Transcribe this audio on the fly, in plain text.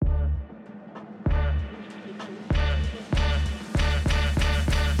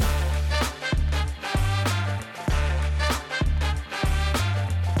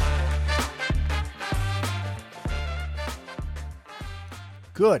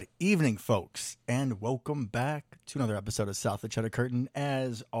Good evening, folks, and welcome back to another episode of South of the Cheddar Curtain.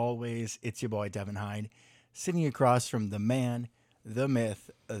 As always, it's your boy, Devin Hyde, sitting across from the man, the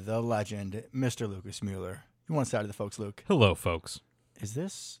myth, the legend, Mr. Lucas Mueller. You want to say hi to the folks, Luke? Hello, folks. Is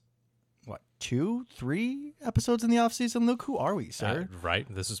this, 2, 3 episodes in the offseason, Luke? Who are we, sir? Right?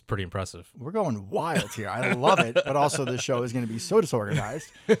 This is pretty impressive. We're going wild here. I love it, but also this show is going to be so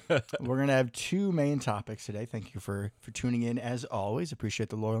disorganized. We're going to have two main topics today. Thank you for tuning in, as always. Appreciate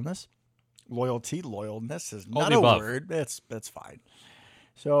the loyalness. Loyalness is not a word. That's fine.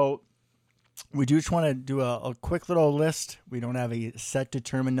 So we do just want to do a quick little list. We don't have a set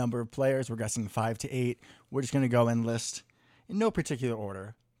determined number of players. We're guessing 5 to 8. We're just going to go and list in no particular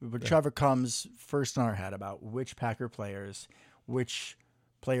order. But Trevor comes first in our head about which Packer players, which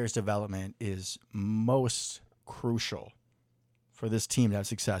players' development is most crucial for this team to have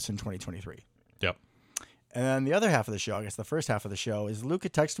success in 2023. Yep. And then the other half of the show, I guess the first half of the show, is Luke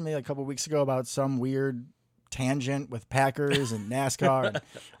had texted me a couple weeks ago about some weird tangent with Packers and NASCAR. And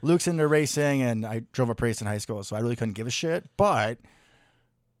Luke's into racing, and I drove a race in high school, so I really couldn't give a shit. But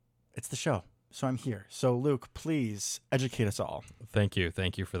it's the show. So I'm here. So, Luke, please educate us all. Thank you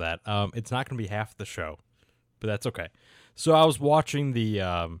for that. It's not going to be half the show, but that's okay. So I was watching the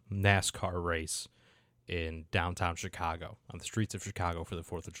NASCAR race in downtown Chicago, on the streets of Chicago for the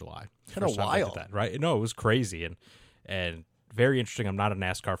 4th of July. Kind of wild. That, right? No, it was crazy and very interesting. I'm not a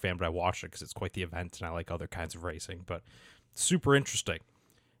NASCAR fan, but I watched it because it's quite the event, and I like other kinds of racing, but super interesting.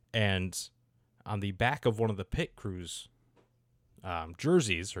 And on the back of one of the pit crews'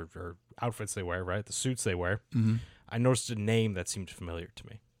 jerseys or outfits they wear, right? The suits they wear. Mm-hmm. I noticed a name that seemed familiar to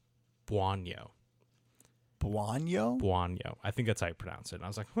me. Buonio. Buonio? I think that's how you pronounce it. And I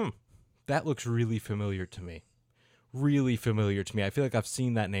was like, that looks really familiar to me. Really familiar to me. I feel like I've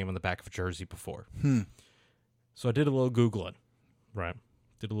seen that name on the back of a jersey before. So I did a little Googling, right?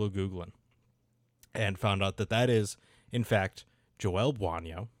 And found out that is, in fact, Joel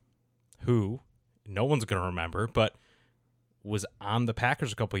Buonio, who no one's going to remember, but was on the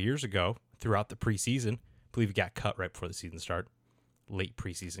Packers a couple of years ago throughout the preseason. I believe he got cut right before the season started. Late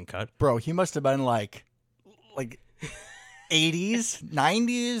preseason cut. Bro, he must have been like 80s,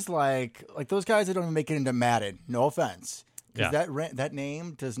 90s, like those guys that don't even make it into Madden. No offense. Because that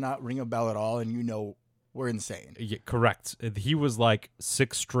name does not ring a bell at all, and we're insane. Yeah, correct. He was like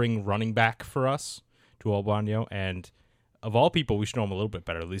 6th-string running back for us, Joel Buonio, and of all people, we should know him a little bit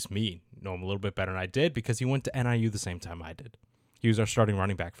better. At least me know him a little bit better, and I did because he went to NIU the same time I did. He was our starting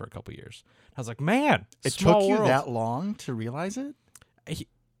running back for a couple years. I was like, man, it took you that long to realize it? I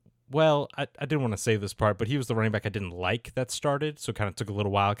didn't want to say this part, but he was the running back I didn't like that started, so it kind of took a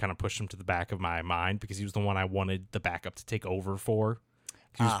little while, kind of pushed him to the back of my mind because he was the one I wanted the backup to take over for.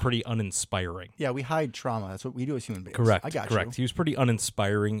 He was pretty uninspiring. Yeah, we hide trauma. That's what we do as human beings. Correct. I got correct. you. He was pretty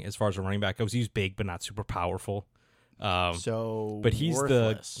uninspiring as far as a running back goes. He was big, but not super powerful. But he's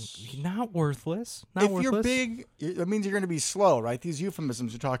worthless. Not worthless. You're big, that means you're going to be slow, right? These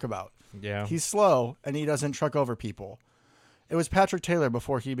euphemisms you talk about. Yeah. He's slow, and he doesn't truck over people. It was Patrick Taylor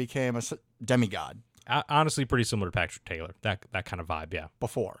before he became a demigod. Honestly, pretty similar to Patrick Taylor. That kind of vibe, yeah.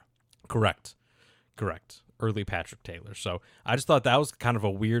 Before. Correct. Early Patrick Taylor. So I just thought that was kind of a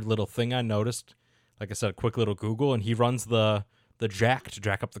weird little thing I noticed. Like I said, a quick little Google, and he runs the jack to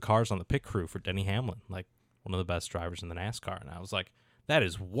jack up the cars on the pit crew for Denny Hamlin, like one of the best drivers in the NASCAR. And I was like, that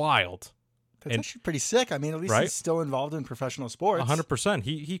is wild. That's actually pretty sick. I mean, at least he's still involved in professional sports. 100%.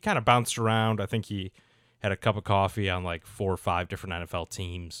 He kind of bounced around. I think he had a cup of coffee on like 4 or 5 different NFL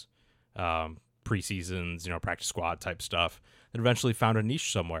teams, preseasons, practice squad type stuff. And eventually found a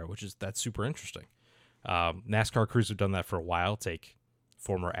niche somewhere, that's super interesting. NASCAR crews have done that for a while, take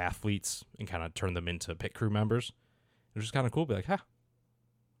former athletes and kind of turn them into pit crew members. It's just kind of cool. Be like,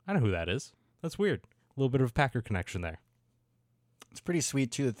 I know who that is. That's weird. A little bit of a Packer connection there. It's pretty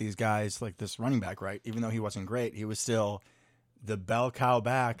sweet, too, that these guys, like this running back, right? Even though he wasn't great, he was still the bell cow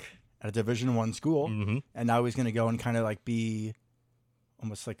back at a Division I school. Mm-hmm. And now he's going to go and kind of like be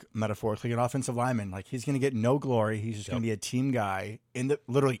almost like metaphorically an offensive lineman. Like he's going to get no glory. He's just going to be a team guy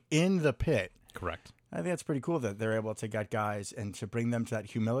literally in the pit. Correct. I think that's pretty cool that they're able to get guys and to bring them to that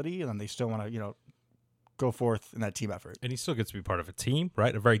humility, and then they still want to, go forth in that team effort. And he still gets to be part of a team,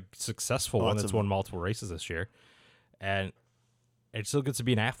 right? A very successful one that's won multiple races this year. And it still gets to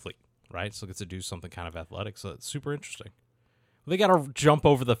be an athlete, right? Still gets to do something kind of athletic. So it's super interesting. They got to jump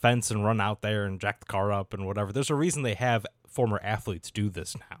over the fence and run out there and jack the car up and whatever. There's a reason they have former athletes do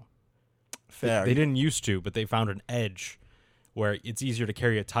this now. Fair. They didn't used to, but they found an edge where it's easier to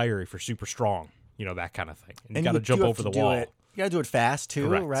carry a tire if you're super strong, that kind of thing. And you got to jump over the wall. You got to do it fast, too,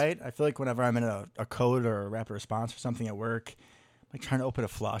 Correct. right? I feel like whenever I'm in a code or a rapid response or something at work, like trying to open a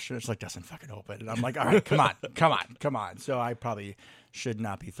flush, and it's like doesn't fucking open. And I'm like, all right, come on. So I probably should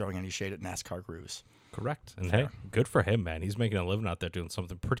not be throwing any shade at NASCAR grooves. Correct. And hey, good for him, man. He's making a living out there doing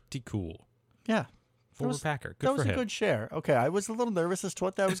something pretty cool. Yeah. Former Packer. Good that for was him. a good share. Okay, I was a little nervous as to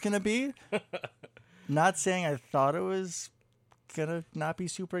what that was going to be. Not saying I thought it was going to not be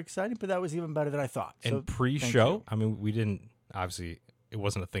super exciting, but that was even better than I thought. And so, pre-show, I mean, we didn't, obviously, it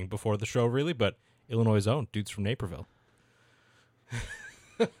wasn't a thing before the show, really, but Illinois' own, dudes from Naperville.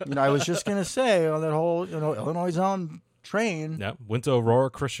 I was just going to say on that whole, Illinois' own train. Yeah, went to Aurora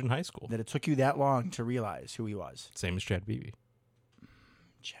Christian High School. That it took you that long to realize who he was. Same as Chad Beebe.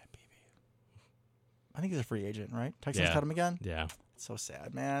 Chad Beebe. I think he's a free agent, right? Texans cut him again? Yeah. It's so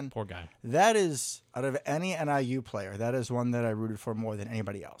sad, man. Poor guy. That is, out of any NIU player, that is one that I rooted for more than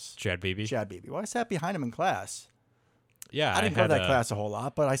anybody else. Chad Beebe? Chad Beebe. Well, I sat behind him in class. Yeah. I didn't go to that class a whole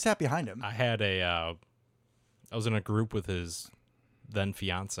lot, but I sat behind him. I had I was in a group with his then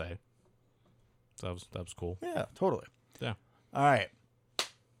fiance. So that was cool. Yeah, totally. Yeah. All right.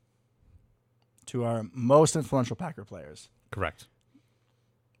 To our most influential Packer players. Correct.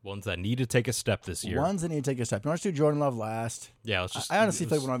 Ones that need to take a step this year. Ones that need to take a step. You want to do Jordan Love last? Yeah, let's just. I honestly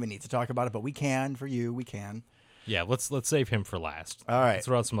feel like we don't even need to talk about it, but we can for you. We can. Yeah, let's save him for last. All right. Let's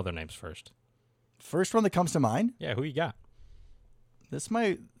throw out some other names first. First one that comes to mind. Yeah, who you got? This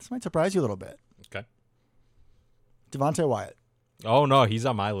might surprise you a little bit. Okay. Devontae Wyatt. Oh no, he's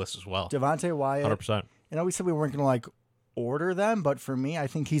on my list as well. Devontae Wyatt. 100%. We said we weren't going to order them, but for me, I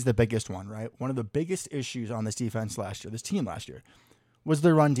think he's the biggest one, right? One of the biggest issues on this defense this team last year, was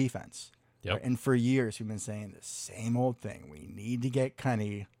the run defense. Yep. Right? And for years, we've been saying the same old thing. We need to get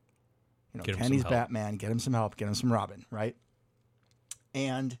Kenny. Kenny's Batman. Get him some help. Get him some Robin, right?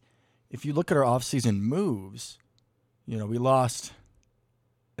 And if you look at our offseason moves, we lost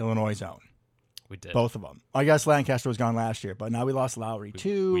Illinois' own. We did. Both of them. I guess Lancaster was gone last year, but now we lost Lowry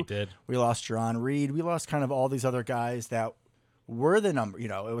too. We did. We lost Jerron Reed. We lost kind of all these other guys that were the number.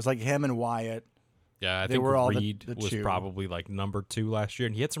 It was like him and Wyatt. Yeah, I think Reed was probably number 2 last year,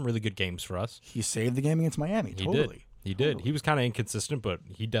 and he had some really good games for us. He saved the game against Miami. Totally. He did. He was kind of inconsistent, but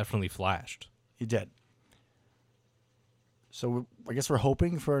he definitely flashed. He did. So I guess we're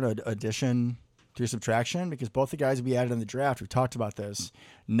hoping for an addition through subtraction, because both the guys we added in the draft, we've talked about this,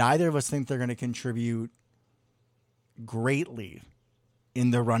 neither of us think they're going to contribute greatly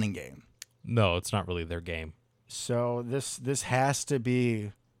in the running game. No, it's not really their game. So this has to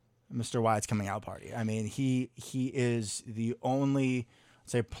be Mr. Wyatt's coming out party. I mean, he is the only,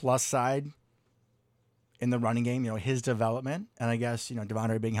 say, plus side in the running game, his development, and I guess,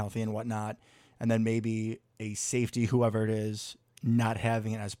 Devondre being healthy and whatnot, and then maybe a safety, whoever it is, not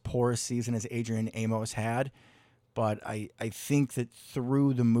having as poor a season as Adrian Amos had. But I think that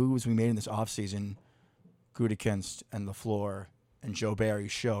through the moves we made in this offseason, Gutekunst and LaFleur and Joe Barry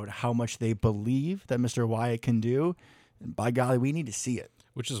showed how much they believe that Mr. Wyatt can do. And by golly, we need to see it.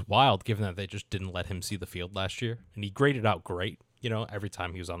 Which is wild, given that they just didn't let him see the field last year. And he graded out great. Every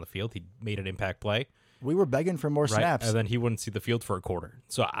time he was on the field, he made an impact play. We were begging for more snaps. And then he wouldn't see the field for a quarter.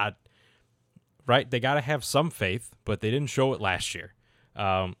 So, they got to have some faith, but they didn't show it last year.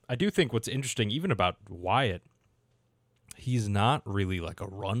 I do think what's interesting, even about Wyatt, he's not really like a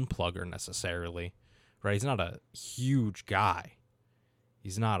run plugger necessarily, right? He's not a huge guy.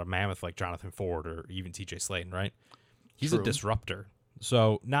 He's not a mammoth like Jonathan Ford or even TJ Slayton, right? He's a disruptor.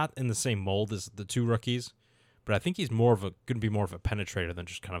 So not in the same mold as the two rookies, but I think he's going to be more of a penetrator than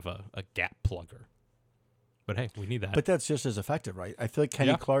just kind of a gap plugger. But hey, we need that. But that's just as effective, right? I feel like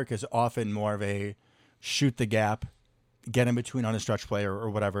Kenny Clark is often more of a shoot the gap, get in between on a stretch play or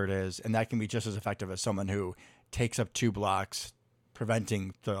whatever it is, and that can be just as effective as someone who takes up 2 blocks,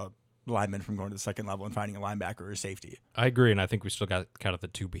 preventing the lineman from going to the second level and finding a linebacker or a safety. I agree, and I think we still got kind of the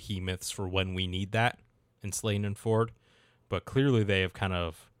 2 behemoths for when we need that in Slayton and Ford. But clearly they have kind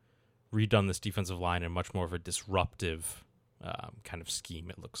of redone this defensive line in much more of a disruptive kind of scheme,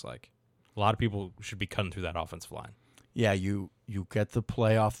 it looks like. A lot of people should be cutting through that offensive line. Yeah, you get the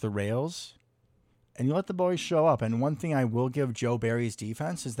play off the rails, and you let the boys show up. And one thing I will give Joe Barry's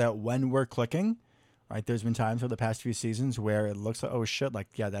defense is that when we're clicking, right, there's been times over the past few seasons where it looks like, oh, shit,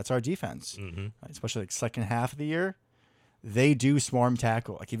 that's our defense. Mm-hmm. Right, especially second half of the year. They do swarm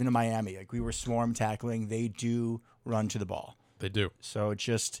tackle. Even in Miami, we were swarm tackling. They do run to the ball. They do. So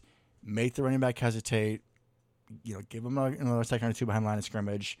just make the running back hesitate. Give them another second or 2 behind the line of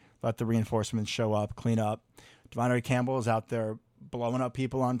scrimmage. Let the reinforcements show up, clean up. Devondre Campbell is out there blowing up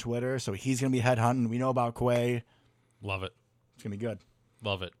people on Twitter, so he's going to be headhunting. We know about Quay. Love it. It's going to be good.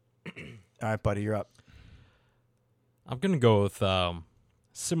 Love it. All right, buddy, you're up. I'm going to go with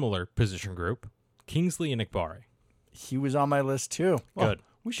similar position group, Kingsley and Ikbari. He was on my list too. Well, Good.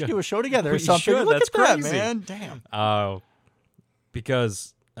 We should do a show together or We something. should. Look That's at that, crazy. man. Damn.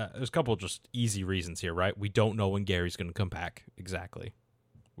 Because there's a couple of just easy reasons here, right? We don't know when Gary's going to come back exactly.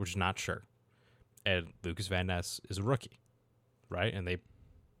 We're just not sure. And Lucas Van Ness is a rookie, right? And they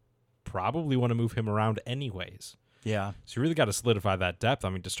probably want to move him around anyways. Yeah. So you really got to solidify that depth.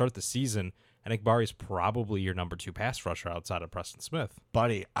 I mean, to start the season, Enikbari is probably your number 2 pass rusher outside of Preston Smith.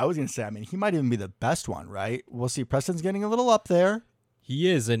 Buddy, I was going to say, I mean, he might even be the best one, right? We'll see. Preston's getting a little up there. He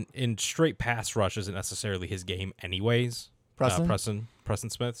is, and in straight pass rush isn't necessarily his game anyways. Preston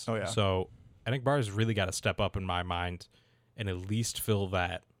Smith's. Oh, yeah. So Enikbari's really got to step up in my mind and at least fill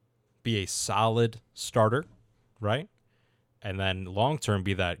that, be a solid starter, right? And then long-term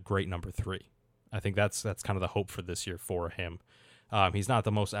be that great number 3. I think that's kind of the hope for this year for him. He's not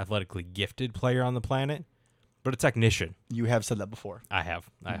the most athletically gifted player on the planet, but a technician. You have said that before. I have.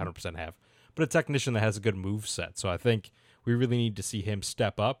 I 100% have. But a technician that has a good move set. So I think we really need to see him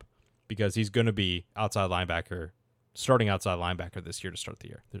step up because he's going to be starting outside linebacker this year to start the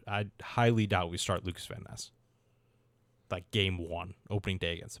year. I highly doubt we start Lucas Van Ness. Like game 1, opening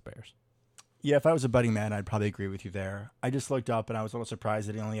day against the Bears. Yeah, if I was a betting man, I'd probably agree with you there. I just looked up and I was a little surprised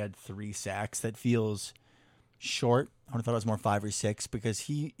that he only had 3 sacks. That feels short. I would have thought it was more 5 or 6 because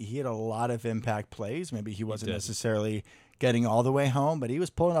he had a lot of impact plays. Maybe he wasn't necessarily getting all the way home, but he was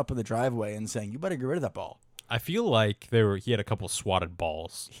pulling up in the driveway and saying, "You better get rid of that ball." I feel like he had a couple swatted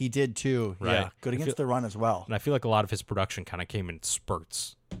balls. He did too. Right. Yeah, good against the run as well. And I feel like a lot of his production kind of came in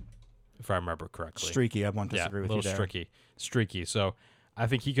spurts, if I remember correctly. Streaky. I won't disagree with you there. A little streaky. So I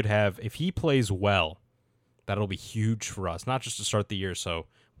think he could have, if he plays well, that'll be huge for us. Not just to start the year so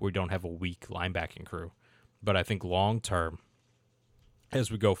we don't have a weak linebacking crew, but I think long term,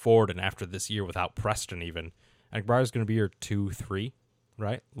 as we go forward and after this year without Preston even, I think Briar's going to be your 2-3,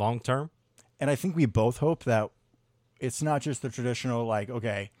 right? Long term. And I think we both hope that it's not just the traditional, like,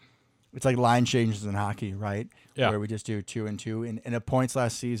 okay, it's like line changes in hockey, right? Yeah. Where we just do 2 and 2. And at points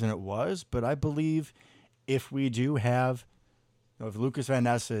last season it was, but I believe if we do have, if Lucas Van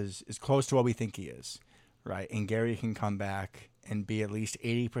Ness is close to what we think he is, right, and Gary can come back and be at least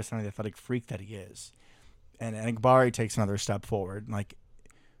 80% of the athletic freak that he is, and Enikbari takes another step forward, like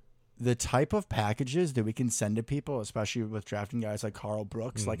the type of packages that we can send to people, especially with drafting guys like Carl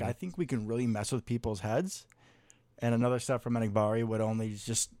Brooks, like I think we can really mess with people's heads. And another step from Enikbari would only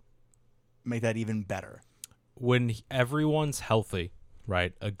just make that even better. When everyone's healthy,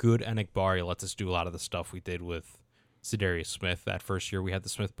 right, a good Enikbari lets us do a lot of the stuff we did with Za'Darius Smith that first year we had the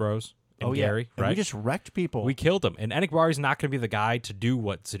Smith Bros and Gary, right? And we just wrecked people. We killed him. And Enikbari's not going to be the guy to do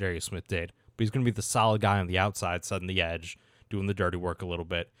what Za'Darius Smith did, but he's going to be the solid guy on the outside, setting the edge, doing the dirty work a little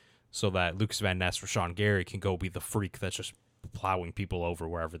bit, so that Lucas Van Ness, Rashawn Gary can go be the freak that's just plowing people over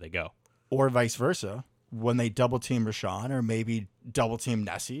wherever they go. Or vice versa, when they double-team Rashawn or maybe double-team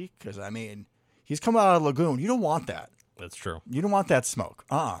Nessie, because, I mean, he's coming out of Lagoon. You don't want that. That's true. You don't want that smoke.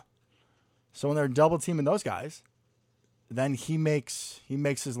 So when they're double-teaming those guys, then he makes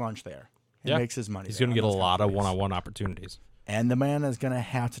his lunch there. He makes his money. He's going to get a lot of one-on-one opportunities. And the man is going to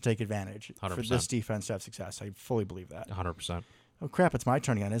have to take advantage 100%. for this defense to have success. I fully believe that. 100%. Oh, crap. It's my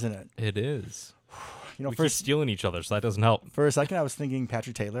turn again, isn't it? It is. You know, we keep stealing each other, so that doesn't help. For a second, I was thinking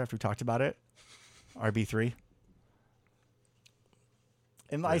Patrick Taylor after we talked about it. RB3.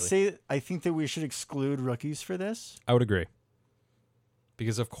 And Really? I think that we should exclude rookies for this. I would agree.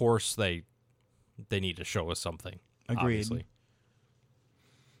 Because, of course, they need to show us something. Agreed. Obviously.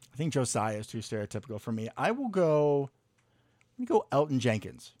 I think Josiah is too stereotypical for me. I'm going to go Elton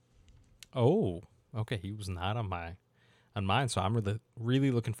Jenkins. Oh, okay. He was not on mine, so I'm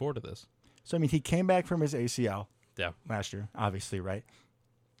really looking forward to this. So, I mean, he came back from his ACL last year, obviously, right?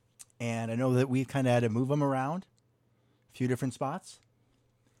 And I know that we kind of had to move him around a few different spots.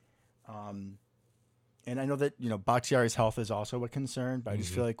 And I know that, Bakhtiari's health is also a concern, but I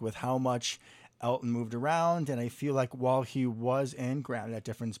just feel like with how much Elton moved around, and I feel like while he was in, granted at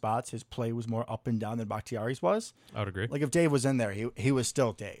different spots, his play was more up and down than Bakhtiari's was. I would agree. Like if Dave was in there, he was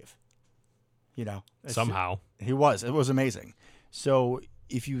still Dave. Somehow. He was. It was amazing. So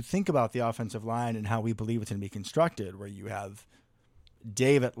if you think about the offensive line and how we believe it's going to be constructed, where you have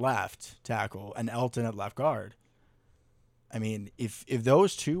Dave at left tackle and Elton at left guard, I mean, if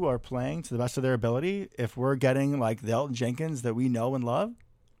those two are playing to the best of their ability, if we're getting like the Elton Jenkins that we know and love,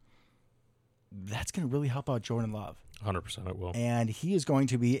 that's going to really help out Jordan Love. 100% it will. And he is going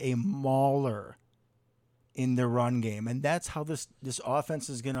to be a mauler in the run game. And that's how this offense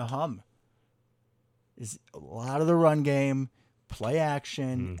is going to hum. Is a lot of the run game, play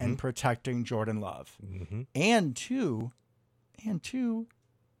action, and protecting Jordan Love. And two,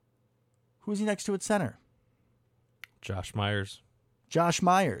 who's he next to at center? Josh Myers. Josh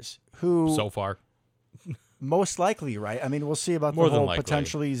Myers, who So far. most likely, right? I mean, we'll see about More the than whole likely.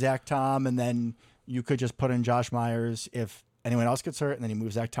 potentially Zach Tom, and then you could just put in Josh Myers if anyone else gets hurt, and then you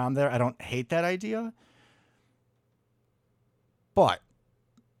move Zach Tom there. I don't hate that idea. But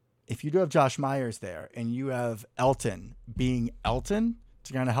if you do have Josh Myers there and you have Elton being Elton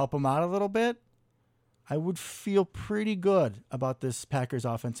to kind of help him out a little bit, I would feel pretty good about this Packers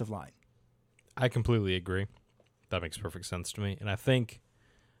offensive line. I completely agree. That makes perfect sense to me. And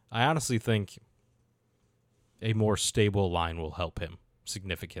I honestly think a more stable line will help him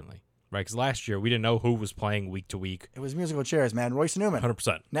significantly. Right? Because last year we didn't know who was playing week to week. It was musical chairs, man. Royce Newman.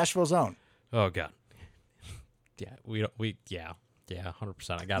 100%. Nashville zone. Oh, God. Yeah,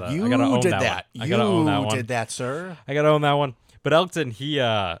 100%. I gotta You own did that. that. I gotta own that You one. did that, sir. I gotta own that one. But Elton, he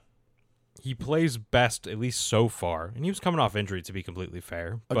plays best, at least so far. And he was coming off injury, to be completely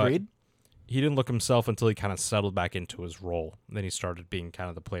fair. Agreed. But he didn't look himself until he kind of settled back into his role. And then he started being kind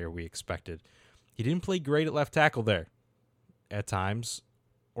of the player we expected. He didn't play great at left tackle there at times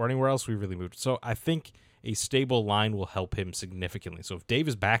or anywhere else we really moved. So I think a stable line will help him significantly. So if Dave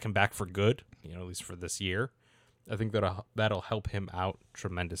is back and back for good, at least for this year, I think that'll help him out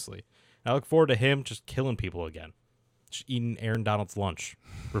tremendously. And I look forward to him just killing people again. Just eating Aaron Donald's lunch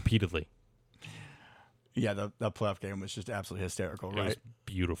repeatedly. Yeah, the playoff game was just absolutely hysterical, It right? was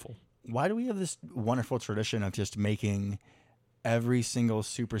beautiful. Why do we have this wonderful tradition of just making every single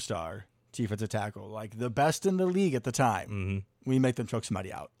superstar defensive tackle, like the best in the league at the time? Mm-hmm. We make them choke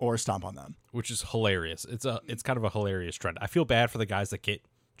somebody out or stomp on them. Which is hilarious. It's kind of a hilarious trend. I feel bad for the guys that get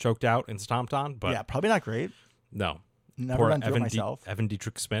choked out and stomped on, but yeah, probably not great. no. Never Poor been through it myself. Evan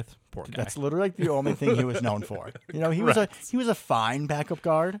Dietrich Smith, poor guy. That's literally like the only thing he was known for. He was a fine backup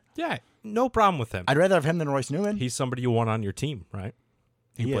guard. Yeah, no problem with him. I'd rather have him than Royce Newman. He's somebody you want on your team, right?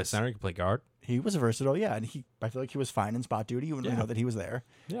 He can play is. center, he can play guard. He was versatile, yeah, and I feel like he was fine in spot duty. You wouldn't Yeah. know that he was there.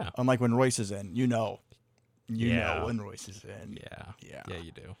 Yeah. Unlike when Royce is in, you know Yeah. when Royce is in. Yeah,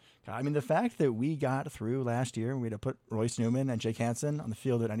 you do. I mean, the fact that we got through last year and we had to put Royce Newman and Jake Hansen on the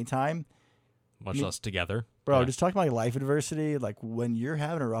field at any time, Much less together. bro, Yeah. just talking about life adversity, like when you're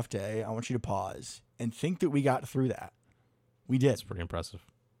having a rough day, I want you to pause and think that we got through that. We did. It's pretty impressive.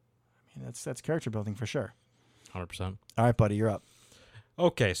 I mean, that's character building for sure. 100%. All right, buddy, you're up.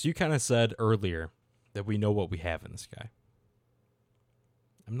 Okay, so you kind of said earlier that we know what we have in this guy.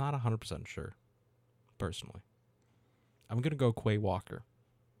 I'm not 100% sure, personally. I'm going to go Quay Walker.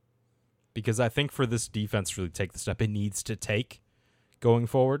 Because I think for this defense to really take the step it needs to take going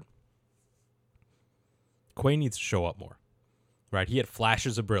forward, Quay needs to show up more. Right? He had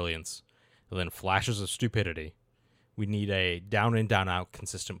flashes of brilliance and then flashes of stupidity. We need a down in, down out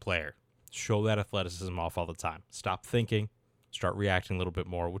consistent player. Show that athleticism off all the time. Stop thinking. Start reacting a little bit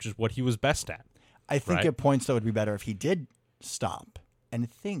more, which is what he was best at. I think Right. at points, though, it would be better if he did stop and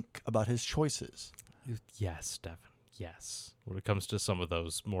think about his choices. Yes, Devin. Yes. When it comes to some of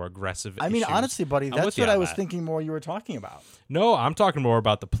those more aggressive I mean, issues. honestly, buddy, I'm that's with you what I on was that. thinking more you were talking about. No, I'm talking more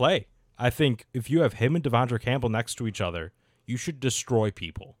about the play. I think if you have him and Devondre Campbell next to each other, you should destroy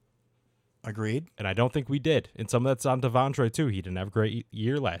people. Agreed. And I don't think we did. And some of that's on Devondre, too. He didn't have a great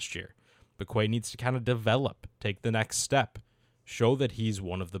year last year. But Quay needs to kind of develop, take the next step, show that he's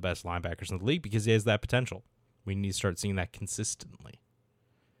one of the best linebackers in the league because he has that potential. We need to start seeing that consistently.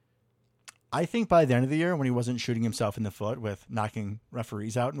 I think by the end of the year, when he wasn't shooting himself in the foot with knocking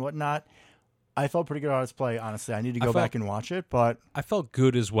referees out and whatnot, I felt pretty good about his play, honestly. I need to go back and watch it, but I felt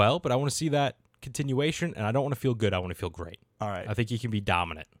good as well, but I want to see that continuation, and I don't want to feel good. I want to feel great. all right. I think he can be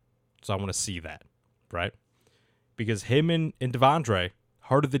dominant. So I want to see that, right? Because him and Devondre,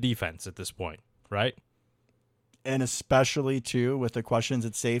 heart of the defense at this point, right? And especially, too, with the questions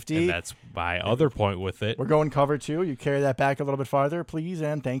at safety. And that's my other point with it. We're going cover 2. You carry that back a little bit farther, please,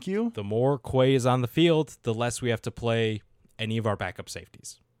 and thank you. The more Quay is on the field, the less we have to play any of our backup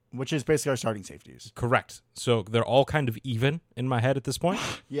safeties. Which is basically our starting safeties. Correct. So they're all kind of even in my head at this point.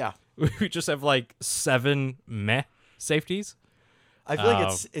 Yeah. We just have like 7 meh safeties. I feel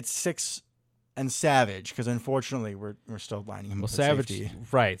like it's 6 and Savage, because unfortunately we're still lining him up at Savage, safety.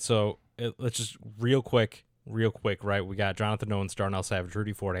 right. So let's just real quick, right? We got Jonathan Owens, Darnell Savage,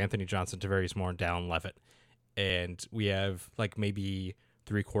 Rudy Ford, Anthony Johnson, Tavarius Moore, and Dallin Levitt. And we have like maybe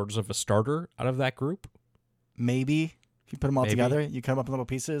 3/4 of a starter out of that group. Maybe. If you put them all Maybe. together, you cut them up in little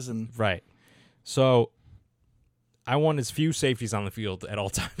pieces. And Right. So I want as few safeties on the field at all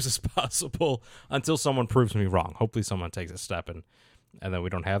times as possible until someone proves me wrong. Hopefully someone takes a step and then we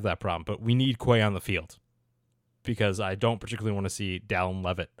don't have that problem. But we need Quay on the field because I don't particularly want to see Dallin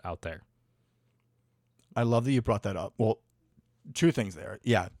Levitt out there. I love that you brought that up. Well, 2 things there.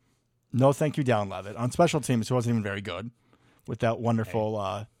 Yeah. No, thank you, Down Levitt. On special teams, he wasn't even very good with that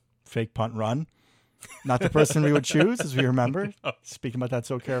wonderful fake punt run. Not the person we would choose, as we remember. Speaking about that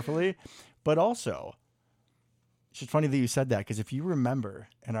so carefully. But also, it's just funny that you said that, because if you remember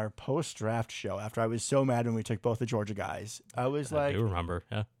in our post-draft show, after I was so mad when we took both the Georgia guys, I was like... I do remember,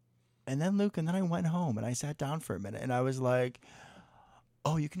 yeah. And then, Luke, and then I went home, and I sat down for a minute, and I was like,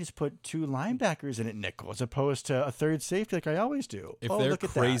 oh, you can just put 2 linebackers in at nickel as opposed to a third safety like I always do. If they're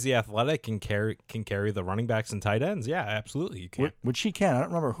crazy athletic and can carry the running backs and tight ends, yeah, absolutely, you can. Which he can. I don't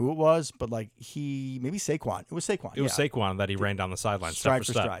remember who it was, but like maybe Saquon. It was Saquon. It was Saquon that he ran down the sideline stride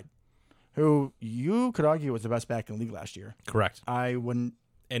for stride. Who you could argue was the best back in the league last year. Correct. I wouldn't.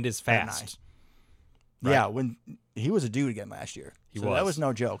 And is fast. Right? Yeah, when he was a dude again last year. That was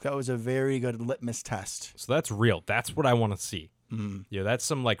no joke. That was a very good litmus test. So that's real. That's what I want to see. Mm-hmm. Yeah, that's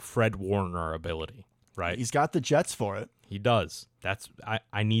some like Fred Warner ability, right? He's got the jets for it. He does.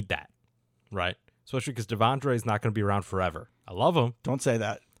 I need that, right? Especially because Devondre is not going to be around forever. I love him. Don't say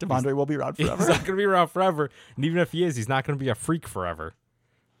that. Devondre will be around forever. He's not going to be around forever. And even if he is, he's not going to be a freak forever.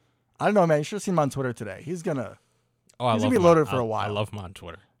 I don't know, man. You should have seen him on Twitter today. He's going to be loaded for a while. I love him on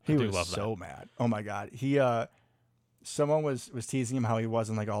Twitter. He was so mad. Oh, my God. Someone was teasing him how he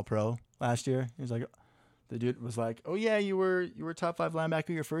wasn't like all-pro last year. He was like, the dude was like, oh, yeah, you were top 5 linebacker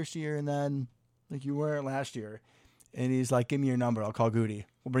your first year, and then like you weren't last year. And he's like, give me your number. I'll call Goody.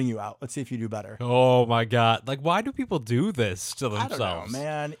 We'll bring you out. Let's see if you do better. Oh, my God. Like, why do people do this to themselves? I don't know,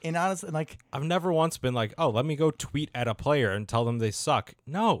 man. And honestly, like... I've never once been like, oh, let me go tweet at a player and tell them they suck.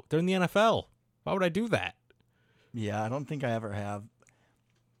 No, they're in the NFL. Why would I do that? Yeah, I don't think I ever have.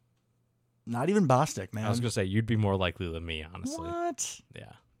 Not even Bostic, man. I was going to say, you'd be more likely than me, honestly. What?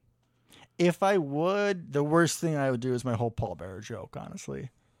 Yeah. If I would, the worst thing I would do is my whole Paul Bearer joke, honestly.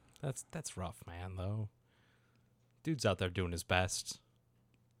 That's rough, man, though. Dude's out there doing his best.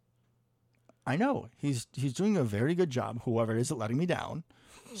 I know. He's doing a very good job, whoever it is at letting me down.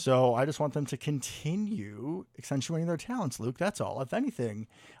 So I just want them to continue accentuating their talents, Luke. That's all. If anything,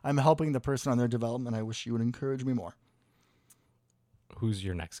 I'm helping the person on their development. I wish you would encourage me more. Who's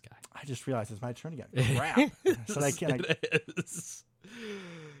your next guy? I just realized it's my turn again. Crap. So I can't. It is.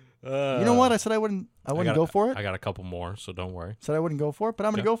 You know what? I said I wouldn't go for it. I got a couple more, so don't worry. Said I wouldn't go for it, but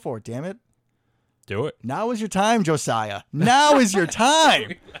I'm going to go for it, damn it. Do it. Now is your time, Josiah. Now is your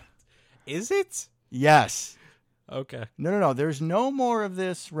time. Is it? Yes. Okay. No. There's no more of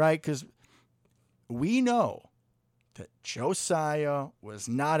this, right? Because we know that Josiah was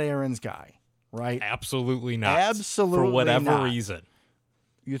not Aaron's guy, right? Absolutely not. Absolutely for whatever not. reason.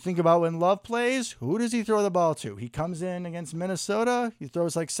 You think about when Love plays, who does he throw the ball to? He comes in against Minnesota. He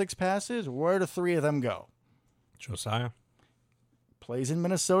throws like 6 passes. Where do 3 of them go? Josiah. Plays in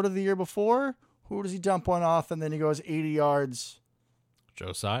Minnesota the year before. Who does he dump one off and then he goes 80 yards?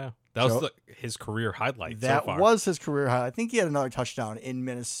 Josiah. That was his career highlight so far. That was his career highlight. I think he had another touchdown in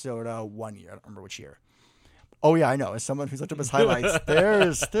Minnesota one year. I don't remember which year. Oh, yeah, I know. As someone who's looked up his highlights,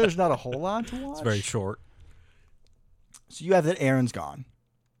 there's not a whole lot to watch. It's very short. So you have that Aaron's gone.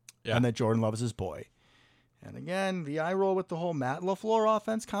 Yeah. And that Jordan Love is his boy. And again, the eye roll with the whole Matt LaFleur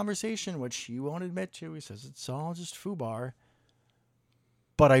offense conversation, which he won't admit to. He says it's all just FUBAR.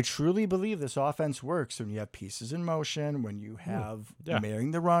 But I truly believe this offense works when you have pieces in motion, when you have marrying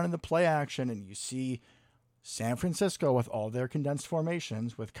the run and the play action, and you see San Francisco with all their condensed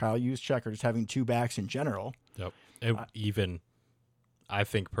formations, with Kyle Juszczyk just having 2 backs in general. Yep. I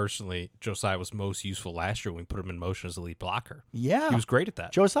think personally, Josiah was most useful last year when we put him in motion as a lead blocker. Yeah. He was great at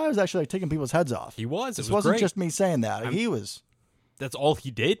that. Josiah was actually like taking people's heads off. He was. This wasn't just me saying that. He was. That's all he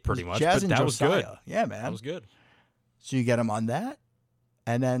did pretty much. But that was good. Yeah, man. That was good. So you get him on that.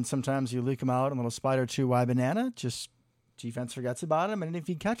 And then sometimes you leak him out a little spider 2Y banana. Just defense forgets about him. And if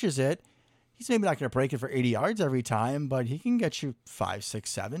he catches it, he's maybe not going to break it for 80 yards every time, but he can get you 5, 6,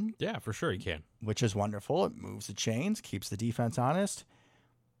 7. Yeah, for sure he can. Which is wonderful. It moves the chains, keeps the defense honest.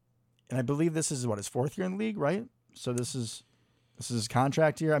 And I believe this is his 4th year in the league, right? So this is his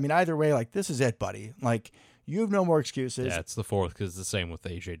contract year. I mean, either way, like, this is it, buddy. Like, you have no more excuses. Yeah, it's the 4th because it's the same with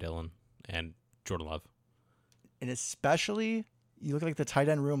A.J. Dillon and Jordan Love. And especially, you look at like the tight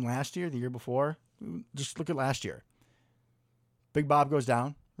end room last year, the year before. Just look at last year. Big Bob goes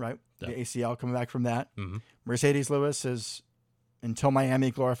down, right? Yep. The ACL coming back from that. Mm-hmm. Mercedes Lewis is, until Miami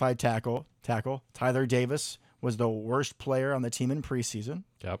glorified tackle. Tyler Davis was the worst player on the team in preseason.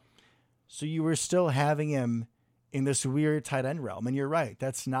 Yep. So you were still having him in this weird tight end realm. And you're right.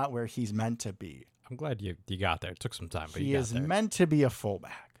 That's not where he's meant to be. I'm glad you got there. It took some time, but he you got is there. meant to be a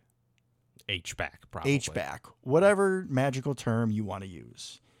fullback. H-back, probably. H-back. Whatever magical term you want to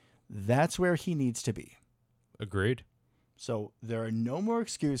use. That's where he needs to be. Agreed. So there are no more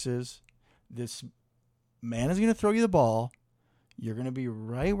excuses. This man is going to throw you the ball. You're going to be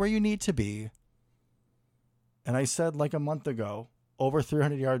right where you need to be. And I said like a month ago, over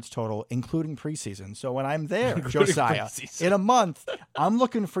 300 yards total, including preseason. So when I'm there, Josiah, in a month, I'm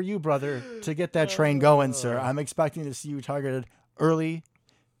looking for you, brother, to get that train going, sir. I'm expecting to see you targeted early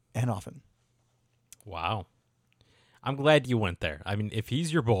and often. Wow. I'm glad you went there. I mean, if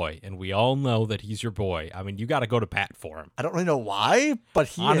he's your boy, and we all know that he's your boy, I mean, you got to go to bat for him. I don't really know why, but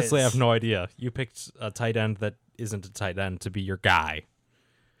he Honestly, is. I have no idea. You picked a tight end that isn't a tight end to be your guy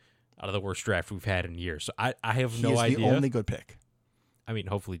out of the worst draft we've had in years. So I have no idea. He is the only good pick. I mean,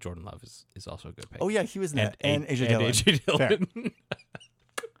 hopefully Jordan Love is also a good pick. Oh, yeah, he was in that. And AJ Dillon.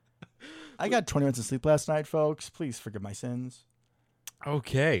 I got 20 minutes of sleep last night, folks. Please forgive my sins.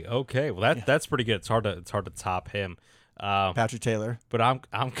 Okay. Well, that's pretty good. It's hard to top him. Patrick Taylor. But I'm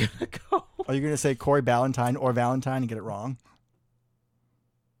gonna go. Are you gonna say Corey Ballantyne or Valentine and get it wrong?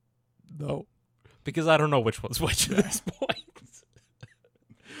 No, because I don't know which one's which at this point.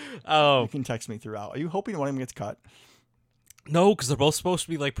 You can text me throughout. Are you hoping one of them gets cut? No, because they're both supposed to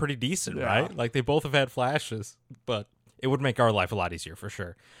be like pretty decent, right? Like they both have had flashes, but it would make our life a lot easier for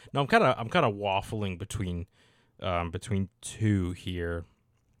sure. No, I'm kind of waffling between two here.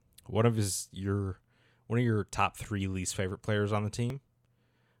 One of your top 3 least favorite players on the team.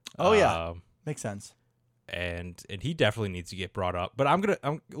 Oh yeah, makes sense. And he definitely needs to get brought up. But I'm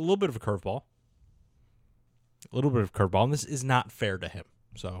a little bit of a curveball. And this is not fair to him.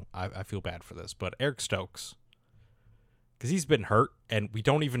 So I feel bad for this. But Eric Stokes, because he's been hurt, and we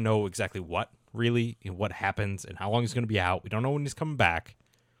don't even know exactly what happens and how long he's going to be out. We don't know when he's coming back.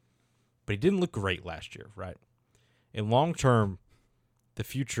 But he didn't look great last year, right? In long term, the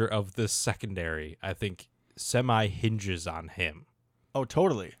future of this secondary, I think, hinges on him. Oh,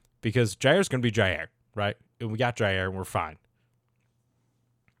 totally. Because Jair's going to be Jair, right? And we got Jair, and we're fine.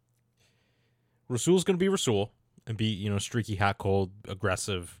 Rasul's going to be Rasul and be, streaky, hot, cold,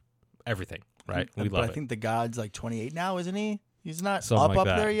 aggressive, everything, right? We love it. I think the God's like 28 now, isn't he? He's not Something up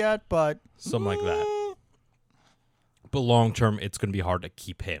there yet, but... Something like that. But long term, it's going to be hard to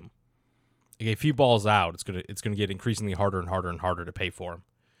keep him. If he balls out, it's gonna get increasingly harder and harder and harder to pay for him.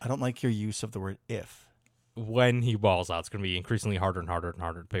 I don't like your use of the word if. When he balls out, it's gonna be increasingly harder and harder and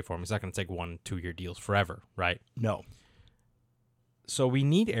harder to pay for him. He's not gonna take 1-2 year deals forever, right? No. So we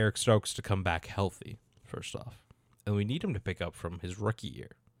need Eric Stokes to come back healthy, first off. And we need him to pick up from his rookie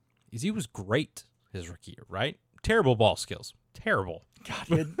year. Because he was great his rookie year, right? Terrible ball skills. Terrible. God,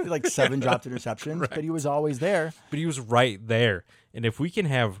 he had like 7 dropped interceptions, right. But he was always there. But he was right there. And if we can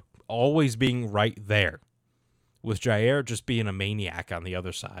have always being right there, with Jair just being a maniac on the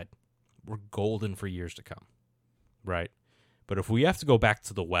other side, we're golden for years to come, right? But if we have to go back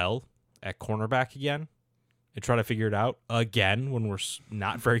to the well at cornerback again and try to figure it out again when we're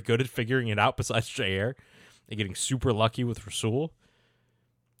not very good at figuring it out besides Jair and getting super lucky with Rasul,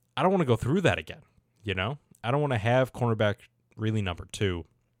 I don't want to go through that again, I don't want to have cornerback really number 2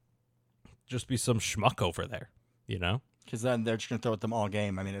 just be some schmuck over there, Because then they're just going to throw at them all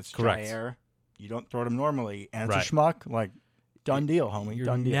game. I mean, it's correct. Jair. You don't throw at him normally. And it's right. a schmuck. Like, done deal, homie. You're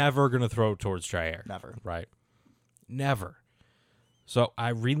done deal. Never going to throw towards Jair. Never. Right. Never. So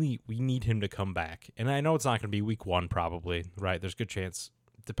we need him to come back. And I know it's not going to be week 1 probably, right? There's a good chance,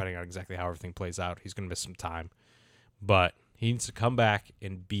 depending on exactly how everything plays out, he's going to miss some time. But he needs to come back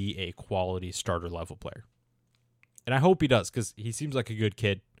and be a quality starter level player. And I hope he does, because he seems like a good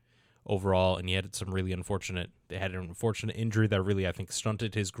kid overall, and he had they had an unfortunate injury that really, I think,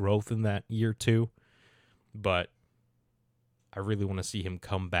 stunted his growth in that year too. But I really want to see him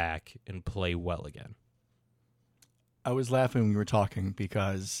come back and play well again. I was laughing when you were talking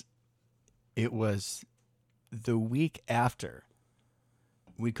because it was the week after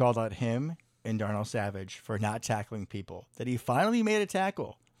we called out him and Darnell Savage for not tackling people that he finally made a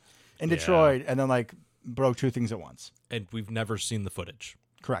tackle in Detroit and then broke 2 things at once. And we've never seen the footage.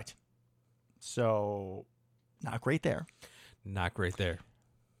 Correct. So, not great there. Not great there.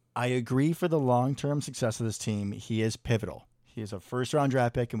 I agree for the long-term success of this team, he is pivotal. He is a first-round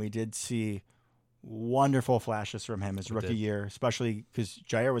draft pick, and we did see wonderful flashes from him his rookie year, especially because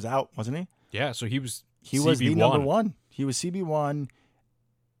Jair was out, wasn't he? Yeah, so he was the number 1. He was CB1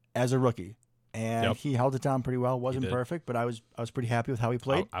 as a rookie, and he held it down pretty well. Wasn't perfect, but I was pretty happy with how he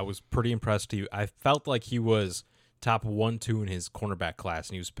played. I was pretty impressed. I felt like he was top 1-2 in his cornerback class,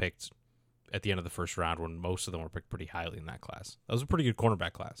 and he was picked at the end of the first round when most of them were picked pretty highly in that class. That was a pretty good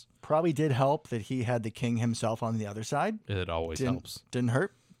cornerback class. Probably did help that he had the king himself on the other side. It always helps. Didn't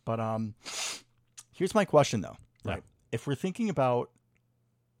hurt. But here's my question, though. Yeah. Right? If we're thinking about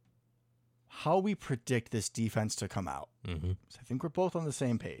how we predict this defense to come out. Mm-hmm. So I think we're both on the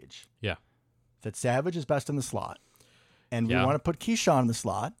same page. Yeah. That Savage is best in the slot. And we Yeah. want to put Keyshawn in the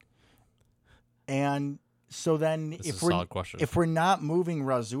slot. And so then This is a solid question. if we're not moving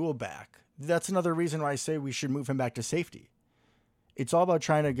Rasul back, that's another reason why I say we should move him back to safety. It's all about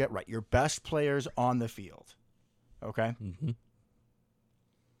trying to get your best players on the field. Okay? Mm-hmm.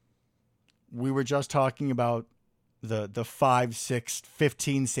 We were just talking about the 5, 6,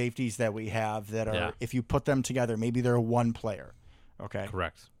 15 safeties that we have that are, if you put them together, maybe they're one player. Okay?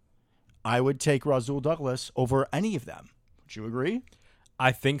 Correct. I would take Rasul Douglas over any of them. Would you agree?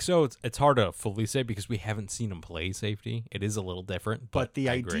 I think so. It's hard to fully say because we haven't seen him play safety. It is a little different. But the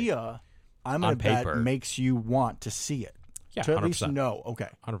idea, I'm going to bet, makes you want to see it. Yeah, to at 100%. least know. Okay.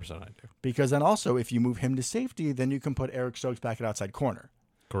 100% I do. Because then also, if you move him to safety, then you can put Eric Stokes back at outside corner.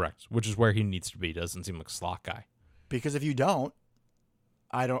 Correct. Which is where he needs to be. Doesn't seem like a slot guy. Because if you don't,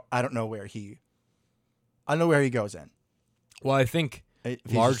 I don't know where he goes in. Well, I think if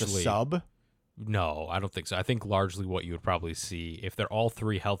he's largely just a sub. No, I don't think so. I think largely what you would probably see, if they're all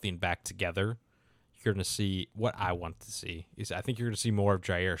three healthy and back together, you're going to see what I want to see is I think you're going to see more of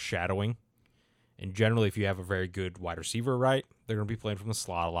Jair shadowing. And generally, if you have a very good wide receiver, right, they're going to be playing from the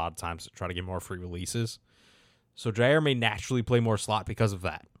slot a lot of times to try to get more free releases. So Jair may naturally play more slot because of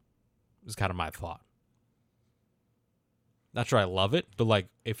that. Is kind of my thought. Not sure I love it, but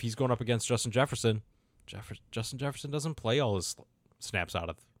if he's going up against Justin Jefferson, Justin Jefferson doesn't play all his snaps out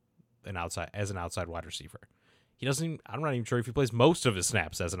of an outside wide receiver. He doesn't even, I'm not even sure if he plays most of his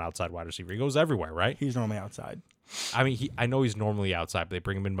snaps as an outside wide receiver. He goes everywhere, right? He's normally outside. I mean, I know he's normally outside, but they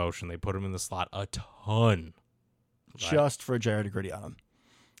bring him in motion. They put him in the slot a ton. Right? Just for Jair to gritty on him.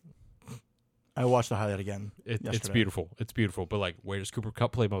 I watched the highlight again. It's beautiful. It's beautiful. But where does Cooper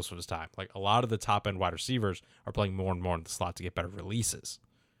Kupp play most of his time? A lot of the top end wide receivers are playing more and more in the slot to get better releases.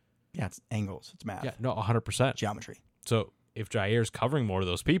 Yeah, it's angles. It's math. Yeah, no, 100%. Geometry. So if Jair's covering more of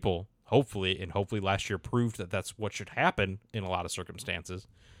those people, hopefully last year proved that that's what should happen in a lot of circumstances,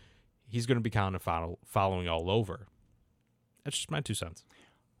 he's going to be kind of following all over. That's just my 2 cents.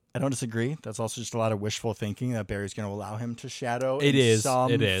 I don't disagree. That's also just a lot of wishful thinking that Barry's going to allow him to shadow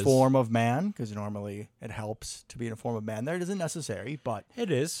some form of man, because normally it helps to be in a form of man there. It isn't necessary, but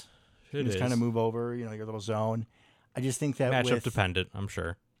it is. You just kind of move over, your little zone. I just think that matchup dependent, I'm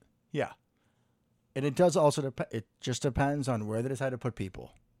sure. Yeah. And it does also, it just depends on where they decide to put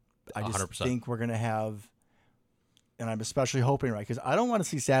people. I just 100%. think we're going to have, and I'm especially hoping, right, because I don't want to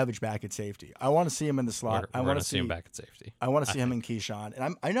see Savage back at safety. I want to see him in the slot. I want to see him back at safety. I want to see him in Keyshawn.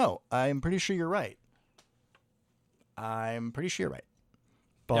 And I'm pretty sure you're right. But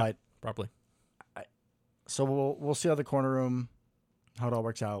yeah, probably. So we'll see how the corner room, how it all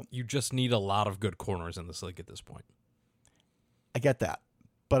works out. You just need a lot of good corners in this league at this point. I get that.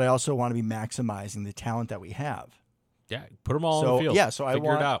 But I also want to be maximizing the talent that we have. Yeah, put them all on the field. Yeah, so I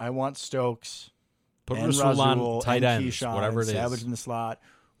want Stokes, put Rasul on tight ends, Keyshawn, whatever it is. Savage in the slot,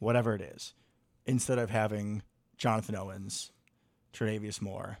 whatever it is, instead of having Jonathan Owens, Tre'Davious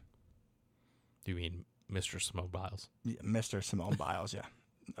Moore. Do you mean Mr. Simone Biles? Yeah, Mr. Simone Biles, yeah.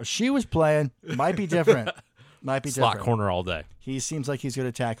 She was playing. Might be different. Slot corner all day. He seems like he's good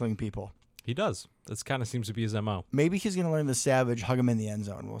at tackling people. He does. This kind of seems to be his MO. Maybe he's going to learn the Savage, hug him in the end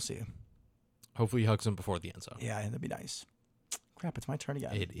zone. We'll see. Hopefully he hugs him before the end zone. Yeah, that'd be nice. Crap, it's my turn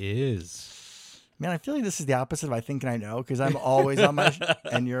again. It is. Man, I feel like this is the opposite of I think and I know, because I'm always on my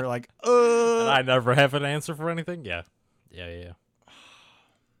and you're like, And I never have an answer for anything? Yeah. I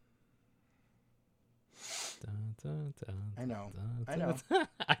know. I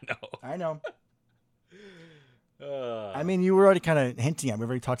know. I mean, you were already kind of hinting at. We've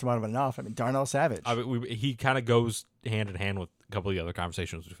already talked about him enough. I mean, Darnell Savage. I mean, he kind of goes hand in hand with a couple of the other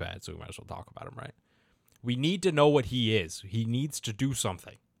conversations we've had, so we might as well talk about him, right? We need to know what he is. He needs to do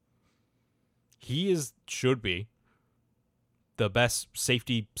something. He should be the best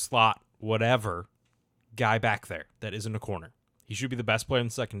safety slot, whatever, guy back there that isn't a corner. He should be the best player in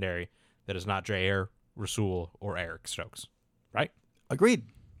the secondary that is not Jair, Rasul, or Eric Stokes, right? Agreed.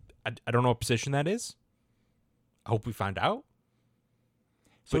 I don't know what position that is. I hope we find out.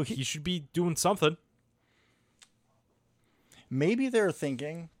 So but he should be doing something. Maybe they're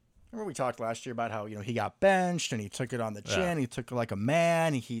thinking, remember we talked last year about how, he got benched and he took it on the chin. Yeah. He took it like a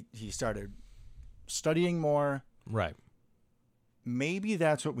man. He started studying more. Right. Maybe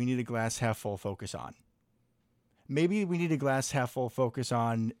that's what we need a glass half full focus on. Maybe we need a glass half full focus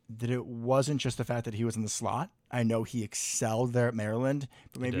on that it wasn't just the fact that he was in the slot. I know he excelled there at Maryland,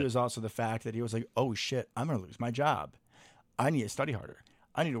 but maybe it was also the fact that he was like, oh shit, I'm going to lose my job. I need to study harder.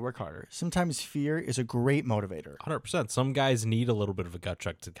 I need to work harder. Sometimes fear is a great motivator. 100%. Some guys need a little bit of a gut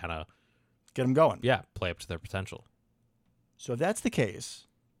check to kind of Get them going. Yeah, play up to their potential. So if that's the case,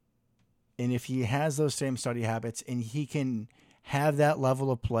 and if he has those same study habits and he can have that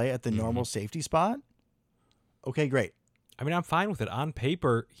level of play at the normal safety spot, okay, great. I mean, I'm fine with it. On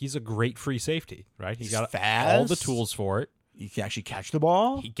paper, he's a great free safety, right? He's got fast. all the tools for it. You can actually catch the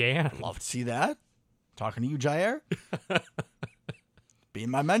ball. He can. Love to see that. Talking to you, Jair. Be in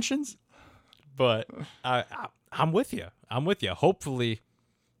my mentions. But I'm with you. I'm with you. Hopefully,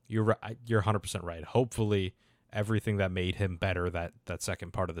 you're 100% right. Hopefully, everything that made him better that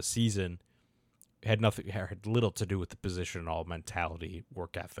second part of the season had little to do with the positional mentality,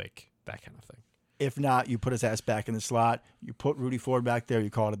 work ethic, that kind of thing. If not, you put his ass back in the slot. You put Rudy Ford back there. You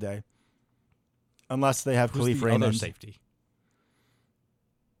call it a day. Unless they have Khalif Raymond. Other safety?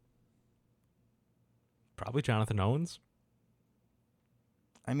 Probably Jonathan Owens.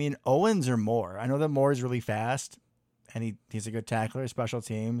 I mean, Owens or Moore. I know that Moore is really fast, and he's a good tackler, special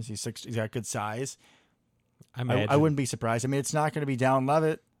teams. He's got good size. I wouldn't be surprised. I mean, it's not going to be Down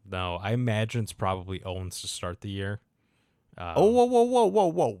Levitt. No, I imagine it's probably Owens to start the year. Whoa.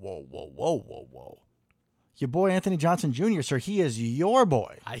 Your boy Anthony Johnson Jr., sir, he is your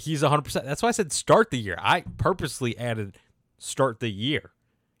boy. He's 100%. That's why I said start the year. I purposely added start the year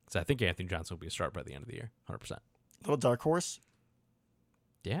because I think Anthony Johnson will be a start by the end of the year, 100%. Little dark horse.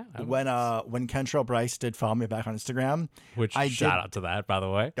 Yeah. When Kentrell Bryce did follow me back on Instagram. Shout out to that, by the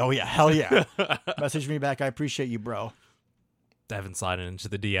way. Oh, yeah. Hell yeah. Message me back. I appreciate you, bro. Devin sliding into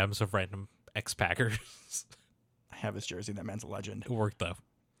the DMs of random ex-Packers. I have his jersey. That man's a legend. It worked, though.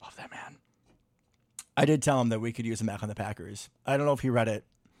 Love that man. I did tell him that we could use him back on the Packers. I don't know if he read it,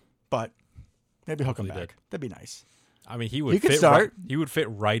 but maybe he'll come back. Did. That'd be nice. I mean, he would fit start. He would fit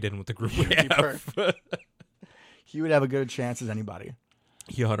right in with the group we have. He would have a good chance as anybody.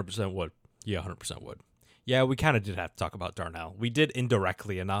 He 100% would. Yeah, 100% would. Yeah, we kind of did have to talk about Darnell. We did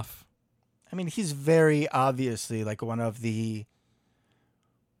indirectly enough. I mean, he's very obviously like one of the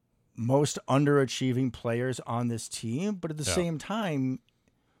most underachieving players on this team, but at the same time,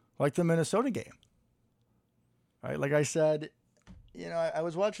 like the Minnesota game. Right? Like I said, I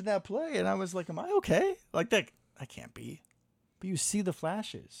was watching that play and I was like, am I okay? Like that, I can't be. But you see the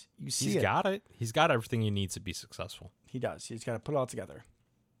flashes. He's got it. He's got everything he needs to be successful. He does. He's got to put it all together.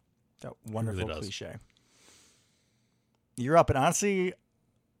 That wonderful cliche. You're up, and honestly,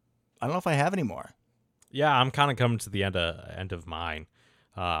 I don't know if I have any more. Yeah, I'm kind of coming to the end of mine.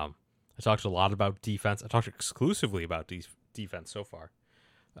 I talked a lot about defense. I talked exclusively about defense so far.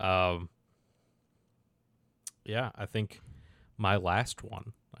 Yeah, I think my last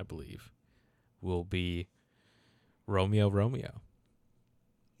one, I believe, will be Romeo.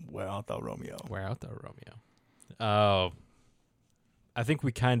 Where art thou, Romeo? I think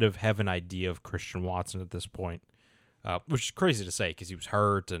we kind of have an idea of Christian Watson at this point, which is crazy to say because he was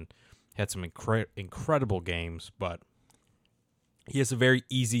hurt and had some incredible games, but he has a very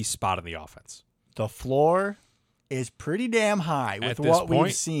easy spot in the offense. The floor is pretty damn high with what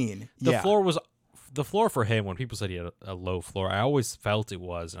we've seen. The floor for him, when people said he had a low floor, I always felt it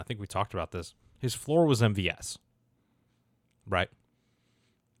was, and I think we talked about this, his floor was MVS. Right?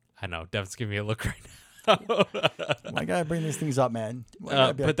 I know. Devin's giving me a look right now. I gotta bring these things up, man.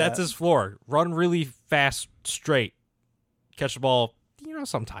 But that's his floor. Run really fast, straight. Catch the ball,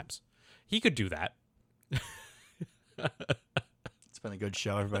 sometimes. He could do that. It's been a good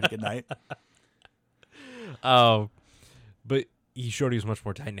show, everybody. Good night. But he showed he was much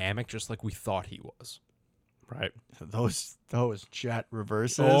more dynamic, just like we thought he was. Right? Those jet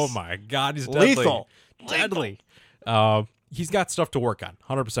reverses. Oh my God, he's deadly. Deadly. He's got stuff to work on.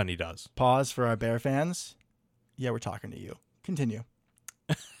 100% he does. Pause for our Bear fans. Yeah, we're talking to you. Continue.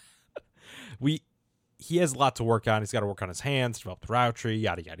 He has a lot to work on. He's got to work on his hands, develop the route tree,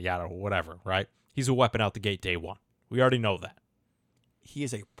 yada, yada, yada, whatever, right? He's a weapon out the gate day one. We already know that. He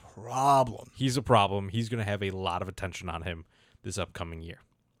is a problem. He's a problem. He's going to have a lot of attention on him this upcoming year,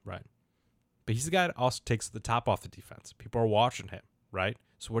 right? But he's the guy that also takes the top off the defense. People are watching him, right?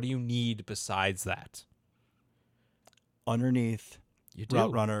 So what do you need besides that? Underneath,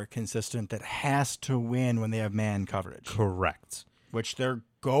 route runner, consistent, that has to win when they have man coverage. Correct. Which they're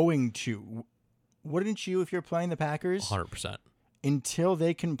going to. Wouldn't you, if you're playing the Packers? 100%. Until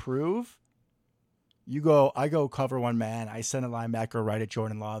they can prove, I go cover one man, I send a linebacker right at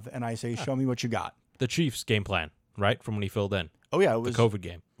Jordan Love, and I say, show me what you got. The Chiefs game plan, right? From when he filled in. Oh, yeah. It was the COVID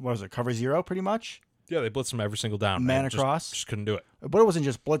game. What was it, cover zero, pretty much? Yeah, they blitzed him every single down. Man across. Just couldn't do it. But it wasn't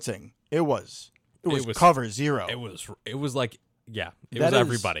just blitzing. It was cover zero. It was like, yeah, it was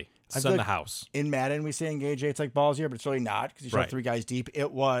everybody. Send the house. In Madden, we say engage 8's like ball zero, but it's really not because you shot 3 guys deep.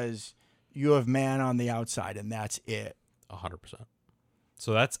 It was, you have man on the outside, and that's it. 100%.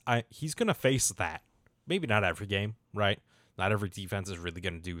 So he's going to face that. Maybe not every game, right? Not every defense is really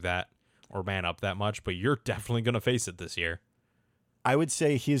going to do that or man up that much, but you're definitely going to face it this year. I would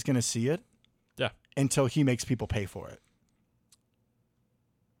say he's going to see it. Yeah. Until he makes people pay for it.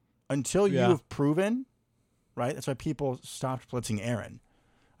 Until you've proven, right? That's why people stopped blitzing Aaron.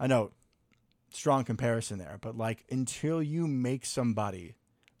 I know, strong comparison there, but like until you make somebody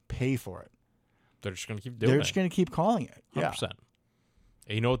pay for it, they're just going to keep doing it. They're just going to keep calling it. 100%.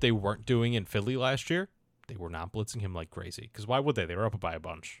 And you know what they weren't doing in Philly last year? They were not blitzing him like crazy. Because why would they? They were up by a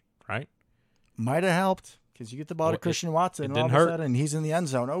bunch, right? Might have helped because you get the ball to Christian Watson and all of a sudden he's in the end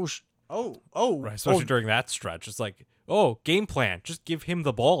zone. Right, especially during that stretch. It's like, game plan. Just give him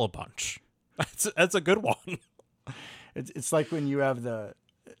the ball a bunch. That's a good one. It's like when you have the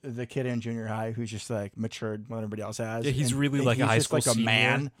kid in junior high who's just like matured when everybody else has. Yeah, he's really like a high school like a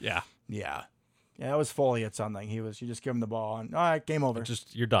man. Yeah. Yeah. Yeah, that was Foley at something. You just give him the ball and all right, game over.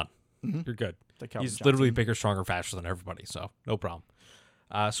 You're done. Mm-hmm. You're good. Like he's literally bigger, stronger, faster than everybody, so no problem.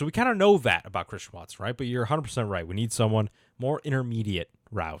 So we kind of know that about Christian Watson, right? But you're 100% right. We need someone more intermediate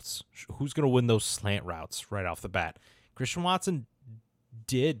routes. Who's going to win those slant routes right off the bat? Christian Watson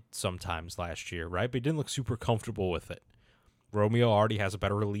did sometimes last year, right? But he didn't look super comfortable with it. Romeo already has a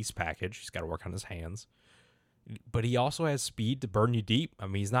better release package. He's got to work on his hands. But he also has speed to burn you deep. I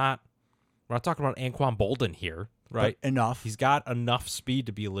mean, we're not talking about Anquan Bolden here, right? But enough. He's got enough speed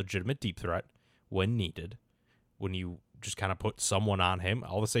to be a legitimate deep threat when needed. When you just kind of put someone on him,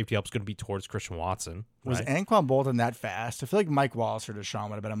 all the safety help's going to be towards Christian Watson. Was Anquan Bolden that fast? I feel like Mike Wallace or Deshaun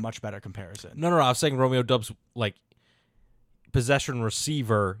would have been a much better comparison. No. I was saying Romeo Doubs, like, possession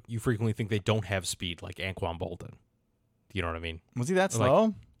receiver, you frequently think they don't have speed like Anquan Bolden. You know what I mean? Was he that slow?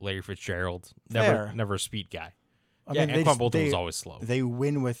 Like Larry Fitzgerald. Fair. Never a speed guy. I mean, Anquan Bolden was always slow. They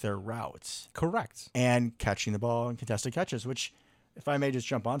win with their routes. Correct. And catching the ball and contested catches, which, if I may just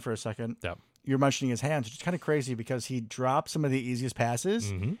jump on for a second, you're mentioning his hands, which is kind of crazy because he dropped some of the easiest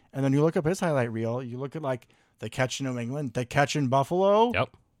passes. Mm-hmm. And then you look up his highlight reel, you look at like the catch in New England, the catch in Buffalo. Yep.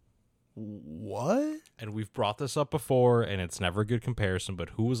 What? And we've brought this up before, and it's never a good comparison,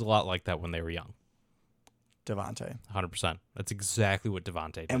 but who was a lot like that when they were young? Devontae. 100%. That's exactly what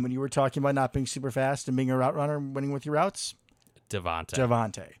Devontae did. And when you were talking about not being super fast and being a route runner, winning with your routes?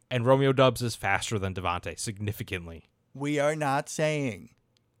 Devontae. And Romeo Doubs is faster than Devontae, significantly. We are not saying,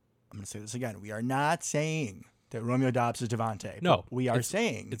 I'm going to say this again, we are not saying that Romeo Doubs is Devontae. No. We are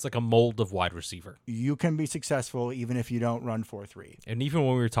saying it's like a mold of wide receiver. You can be successful even if you don't run 4.3. And even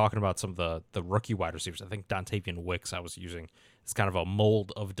when we were talking about some of the rookie wide receivers, I think Dontavian Wicks I was using, it's kind of a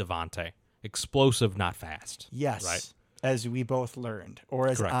mold of Devontae. Explosive, not fast. Yes. Right? As we both learned, or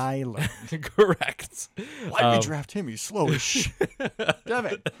as Correct. I learned. Correct. Why did we draft him? He's slow as shit. Damn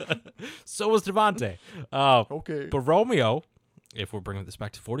it. So was Devontae. Okay. But Romeo, if we're bringing this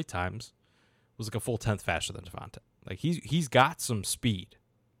back to 40 times, was like a full 10th faster than Devontae. Like he's got some speed.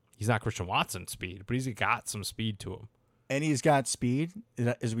 He's not Christian Watson speed, but he's got some speed to him. And he's got speed,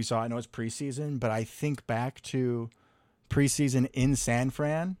 as we saw. I know it's preseason, but I think back to preseason in San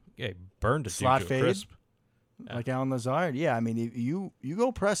Fran. Yeah, he burned a slot dude to fade, a crisp. like Alan Lazard. Yeah, I mean, if you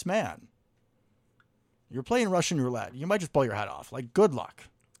go press man, you're playing Russian roulette. You might just blow your head off. Like, good luck.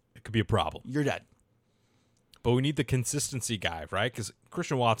 It could be a problem. You're dead. But we need the consistency guy, right? Because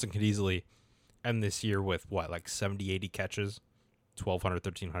Christian Watson could easily end this year with, what, 70, 80 catches, 1,200,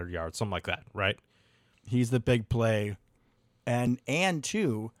 1,300 yards, something like that, right? He's the big play. And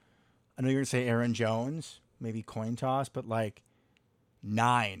too, I know you're going to say Aaron Jones, maybe coin toss, but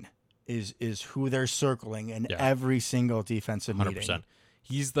 9 is who they're circling in every single defensive 100%. meeting.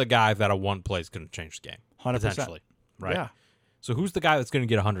 He's the guy that a one play is going to change the game. 100%. Potentially, right? Yeah. So who's the guy that's going to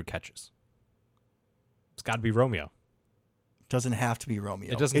get 100 catches? It's got to be Romeo. Doesn't have to be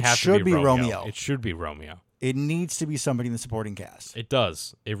Romeo. It doesn't have to be Romeo. It should be Romeo. It needs to be somebody in the supporting cast. It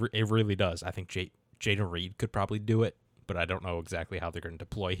does. It really does. I think Jaden Reed could probably do it, but I don't know exactly how they're going to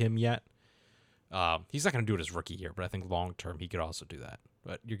deploy him yet. He's not going to do it his rookie year, but I think long term he could also do that.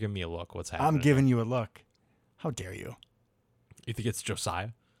 But you're giving me a look. What's happening? I'm giving you a look. How dare you? You think it's Josiah?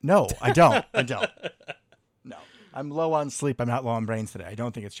 No, I don't. No. I'm low on sleep. I'm not low on brains today. I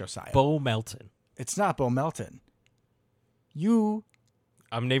don't think it's Josiah. Bo Melton. It's not Bo Melton.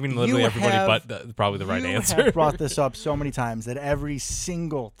 I'm naming literally everybody but probably the right answer. You have brought this up so many times that every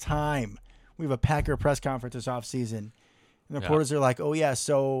single time we have a Packer press conference this offseason, and the reporters are like, oh, yeah,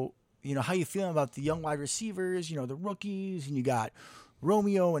 so, how you feeling about the young wide receivers, the rookies, and you got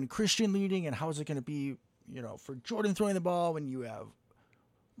Romeo and Christian leading, and how is it going to be, for Jordan throwing the ball when you have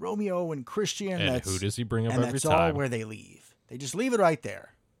Romeo and Christian? And who does he bring up every time? And that's all where they leave. They just leave it right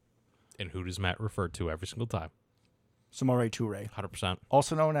there. And who does Matt refer to every single time? Samori Toure. 100%.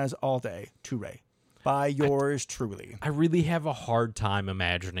 Also known as All Day Toure. By yours truly. I really have a hard time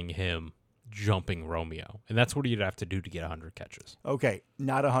imagining him jumping Romeo. And that's what he'd have to do to get 100 catches. Okay,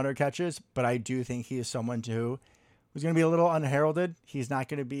 not 100 catches, but I do think he is someone who's going to be a little unheralded. He's not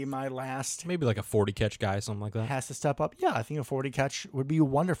going to be my last. Maybe like a 40 catch guy, something like that. Has to step up. Yeah, I think a 40 catch would be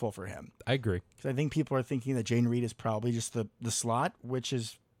wonderful for him. I agree. Because I think people are thinking that Jaden Reed is probably just the slot, which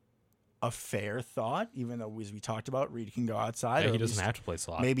is a fair thought, even though, as we talked about, Reed can go outside. Yeah, he doesn't have to play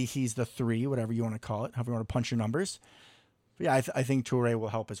slot. Maybe he's the 3, whatever you want to call it, however you want to punch your numbers. But yeah, I think Toure will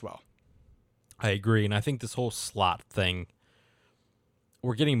help as well. I agree, and I think this whole slot thing,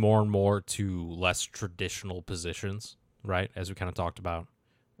 we're getting more and more to less traditional positions, right, as we kind of talked about.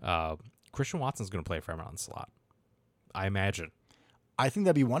 Christian Watson's going to play a fair amount in slot, I imagine. I think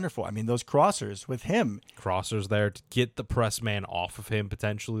that'd be wonderful. I mean, those crossers with him. Crossers there to get the press man off of him,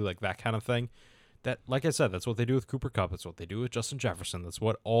 potentially, like that kind of thing. That, like I said, that's what they do with Cooper Kupp. That's what they do with Justin Jefferson. That's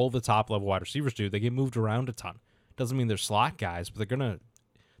what all the top-level wide receivers do. They get moved around a ton. Doesn't mean they're slot guys, but they're going to...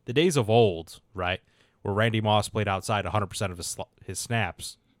 The days of old, right, where Randy Moss played outside 100% of his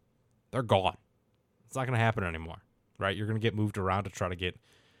snaps, they're gone. It's not going to happen anymore, right? You're going to get moved around to try to get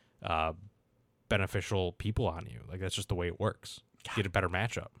beneficial people on you. Like, that's just the way it works. Get a better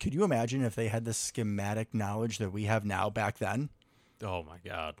matchup. Could you imagine if they had the schematic knowledge that we have now back then? Oh, my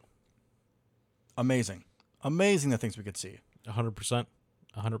God. Amazing. Amazing the things we could see. 100%.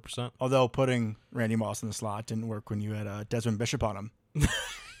 100%. Although putting Randy Moss in the slot didn't work when you had Desmond Bishop on him.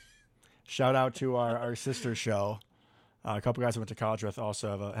 Shout out to our sister show. A couple guys I went to college with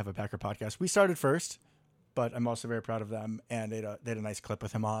also have a Packer podcast. We started first, but I'm also very proud of them. And they had a nice clip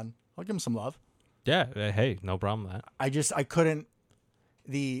with him on. I'll give him some love. Yeah, hey, no problem with that. I couldn't.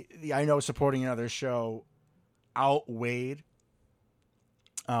 I know supporting another show outweighed,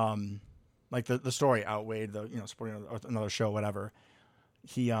 like the story outweighed the supporting another show, whatever.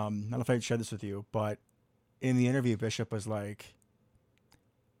 I don't know if I shared this with you, but in the interview, Bishop was like,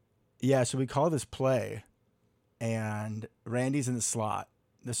 "Yeah, so we call this play, and Randy's in the slot.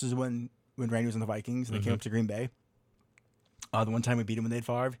 This is when Randy was in the Vikings and they came up to Green Bay. The one time we beat him when they had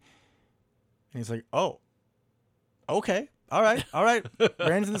Favre." And he's like, "Oh, okay. All right.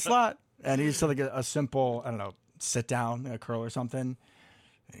 Randy's in the slot." And he just said like a simple, I don't know, sit down, a curl or something. And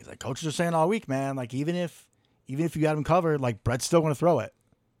he's like, "Coaches are saying all week, man, like even if you got him covered, like Brett's still going to throw it.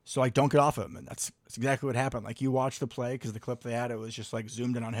 So like don't get off of him." And that's exactly what happened. Like you watch the play, because the clip they had, it was just like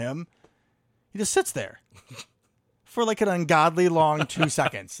zoomed in on him. He just sits there for like an ungodly long 2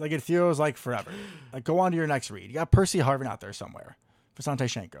 seconds. Like it feels like forever. Like go on to your next read. You got Percy Harvin out there somewhere. Vasante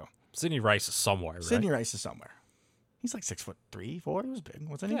Shenko. Sidney Rice is somewhere, right? Sidney Rice is somewhere. He's like 6'3", 4". He was big,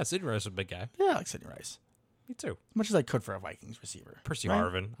 wasn't he? Yeah, Sidney Rice is a big guy. Yeah, I like Sidney Rice. Me too. As much as I could for a Vikings receiver. Percy right?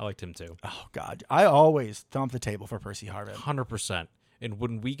 Harvin, I liked him too. Oh, God. I always thump the table for Percy Harvin. 100%. And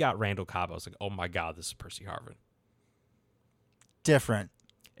when we got Randall Cobb, I was like, oh my God, this is Percy Harvin. Different.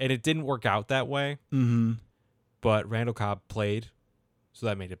 And it didn't work out that way. Mm-hmm. But Randall Cobb played, so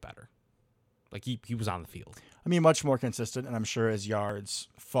that made it better. Like, he was on the field. I mean, much more consistent, and I'm sure his yards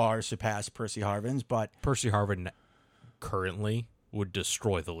far surpass Percy Harvin's, but... Percy Harvin currently would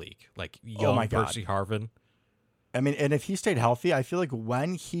destroy the league. Like, young Percy Harvin. I mean, and if he stayed healthy, I feel like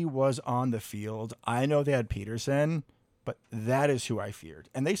when he was on the field, I know they had Peterson, but that is who I feared.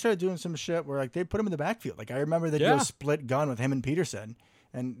 And they started doing some shit where, like, they put him in the backfield. Like, I remember they did a split gun with him and Peterson,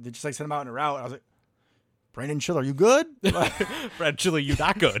 and they just, like, sent him out in a route. I was like, Brandon Schiller, you good? Brad Schiller, you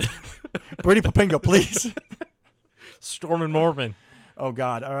not good. Brady Papingo, please. Stormin' Mormon. Oh,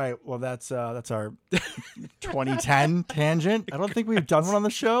 God. All right. Well, that's our 2010 tangent. I don't think we've done one on the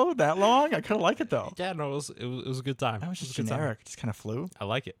show that long. I kind of like it, though. Yeah, no, it was a good time. That was just generic. Just kind of flew. I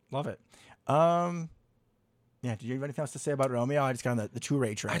like it. Love it. Yeah, do you have anything else to say about Romeo? I just got on the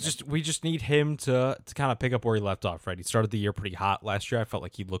Toure train. We just need him to kind of pick up where he left off, right? He started the year pretty hot last year. I felt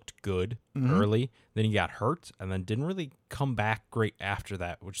like he looked good early. Then he got hurt and then didn't really come back great after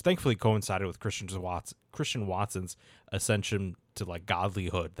that, which thankfully coincided with Christian Watson's ascension to like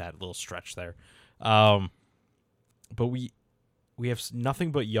godlyhood, that little stretch there. But we have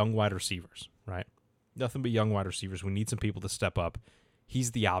nothing but young wide receivers, right? Nothing but young wide receivers. We need some people to step up.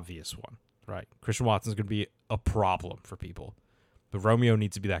 He's the obvious one. Right. Christian Watson's going to be a problem for people. But Romeo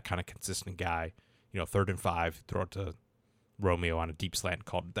needs to be that kind of consistent guy. 3rd and 5, throw it to Romeo on a deep slant,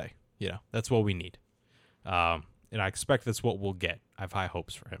 call it a day. That's what we need. And I expect that's what we'll get. I have high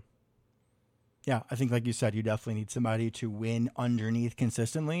hopes for him. Yeah, I think like you said, you definitely need somebody to win underneath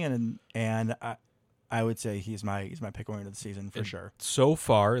consistently. And I would say he's my pick going into the season for sure. So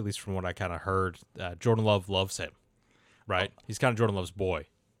far, at least from what I kind of heard, Jordan Love loves him. Right? He's kind of Jordan Love's boy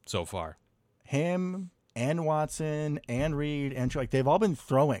so far. Him, and Watson and Reed and like they've all been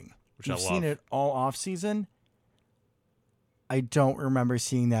throwing. We've seen it all off season. I don't remember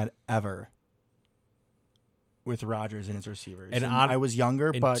seeing that ever with Rodgers and his receivers. And I was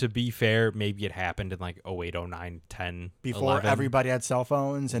younger, but to be fair, maybe it happened in like 08, 09, 10, before 11. Everybody had cell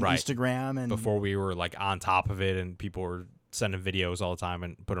phones and Instagram, and before we were like on top of it, and people were sending videos all the time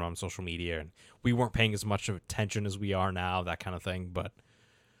and putting them on social media, and we weren't paying as much attention as we are now, that kind of thing. But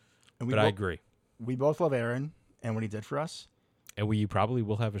I agree. We both love Aaron and what he did for us. And we probably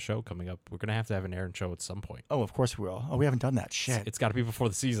will have a show coming up. We're going to have an Aaron show at some point. Oh, of course we will. Oh, we haven't done that. Shit. It's got to be before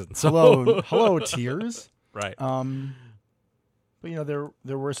the season. So. Hello, tears. Right. But you know,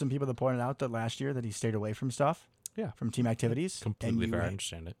 there were some people that pointed out that last year that he stayed away from stuff. Yeah. From team activities. Completely fair. I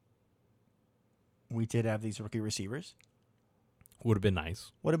understand it. We did have these rookie receivers. Would have been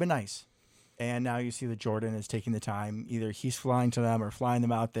nice. And now you see that Jordan is taking the time. Either he's flying to them or flying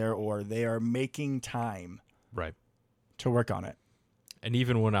them out there, or they are making time. Right. To work on it. And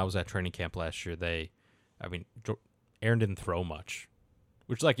even when I was at training camp last year, Aaron didn't throw much,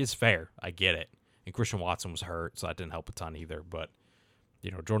 which like is fair. I get it. And Christian Watson was hurt, so that didn't help a ton either. But,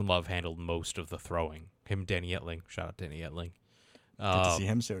 you know, Jordan Love handled most of the throwing. Him, Danny Etling. Shout out Danny Etling. Good to see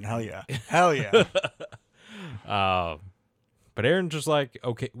him soon. Hell yeah. Hell yeah. But Aaron just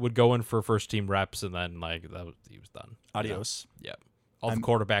would go in for first team reps, and then he was done. Adios. You know? Yeah. All the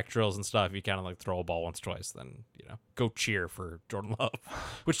quarterback drills and stuff, you kind of throw a ball once, twice, then, go cheer for Jordan Love.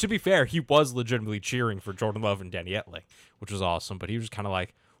 Which, to be fair, he was legitimately cheering for Jordan Love and Danny Etling, which was awesome. But he was just kind of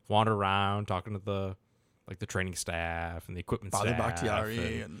wander around, talking to the training staff and the equipment staff.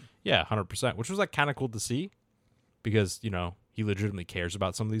 Bakhtiari and yeah, 100%, which was kind of cool to see because, he legitimately cares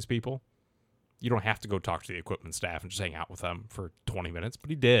about some of these people. You don't have to go talk to the equipment staff and just hang out with them for 20 minutes,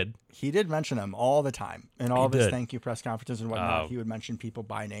 but he did. He did mention them all the time. In all of his thank you press conferences and whatnot, he would mention people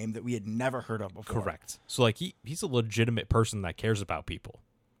by name that we had never heard of before. Correct. So, he's a legitimate person that cares about people,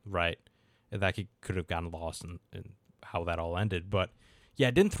 right? And that could have gotten lost in how that all ended. But, yeah,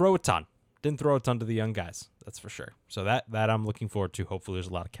 didn't throw a ton. Didn't throw a ton to the young guys, that's for sure. So that I'm looking forward to. Hopefully there's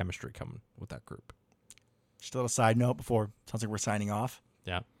a lot of chemistry coming with that group. Just a little side note before, sounds like we're signing off.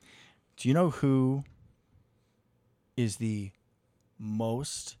 Yeah. Do you know who is the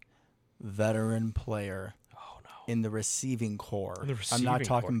most veteran player in the receiving corps? I'm not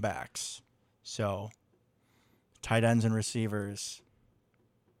talking backs. So, tight ends and receivers.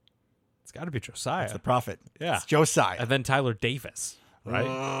 It's got to be Josiah. It's the prophet. Yeah. It's Josiah. And then Tyler Davis,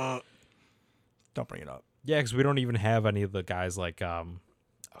 right? Don't bring it up. Yeah, because we don't even have any of the guys what's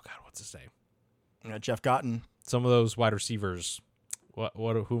his name? Jeff Gotten. Some of those wide receivers.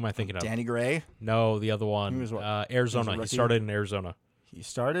 Who am I thinking of? Danny Gray? No, the other one. He was Arizona. He started in Arizona.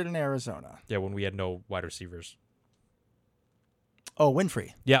 Yeah, when we had no wide receivers. Oh,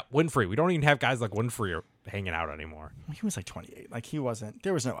 Winfrey. Yeah, Winfrey. We don't even have guys like Winfrey hanging out anymore. He was 28.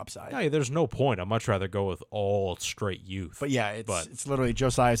 There was no upside. Yeah, there's no point. I'd much rather go with all straight youth. But yeah, it's literally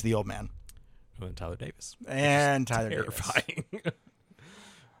Josiah's the old man. And Tyler Davis. And Tyler terrifying. Davis.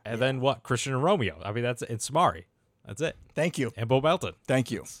 And then what? Christian and Romeo. That's it. And Samari. That's it. Thank you. And Bo Melton.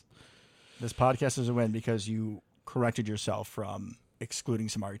 Thank you. This podcast is a win because you corrected yourself from excluding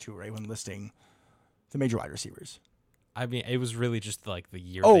Samari Toure when listing the major wide receivers. It was really just the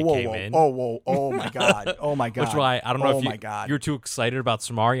year they came in. Oh my God. Oh my God. Which why I don't know if you're too excited about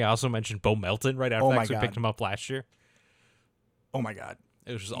Samari. I also mentioned Bo Melton right after that because we picked him up last year. Oh my God.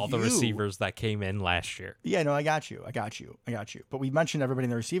 It was just all the receivers that came in last year. Yeah, no, I got you. But we mentioned everybody in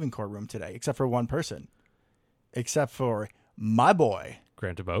the receiving corps room today, except for one person. Except for my boy.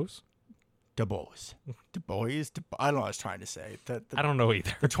 Grant DeBose? DeBose. I don't know what I was trying to say. I don't know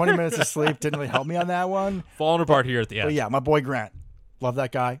either. The 20 minutes of sleep didn't really help me on that one. Falling apart here at the end. But yeah, my boy Grant. Love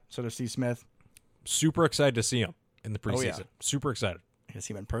that guy. So does Steve Smith. Super excited to see him in the preseason. Oh, yeah. Super excited. I can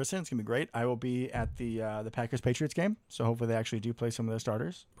see him in person. It's going to be great. I will be at the Packers-Patriots game, so hopefully they actually do play some of their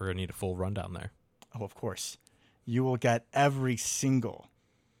starters. We're going to need a full rundown there. Oh, of course. You will get every single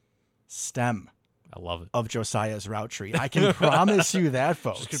stem. I love it. Of Josiah's route tree. I can promise you that,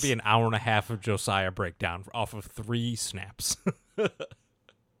 folks. It's going to be an hour and a half of Josiah breakdown off of 3 snaps. I'll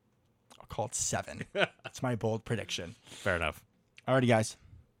call it 7. That's my bold prediction. Fair enough. Alrighty, guys.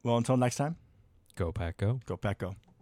 Well, until next time. Go Pack Go. Go Pack Go.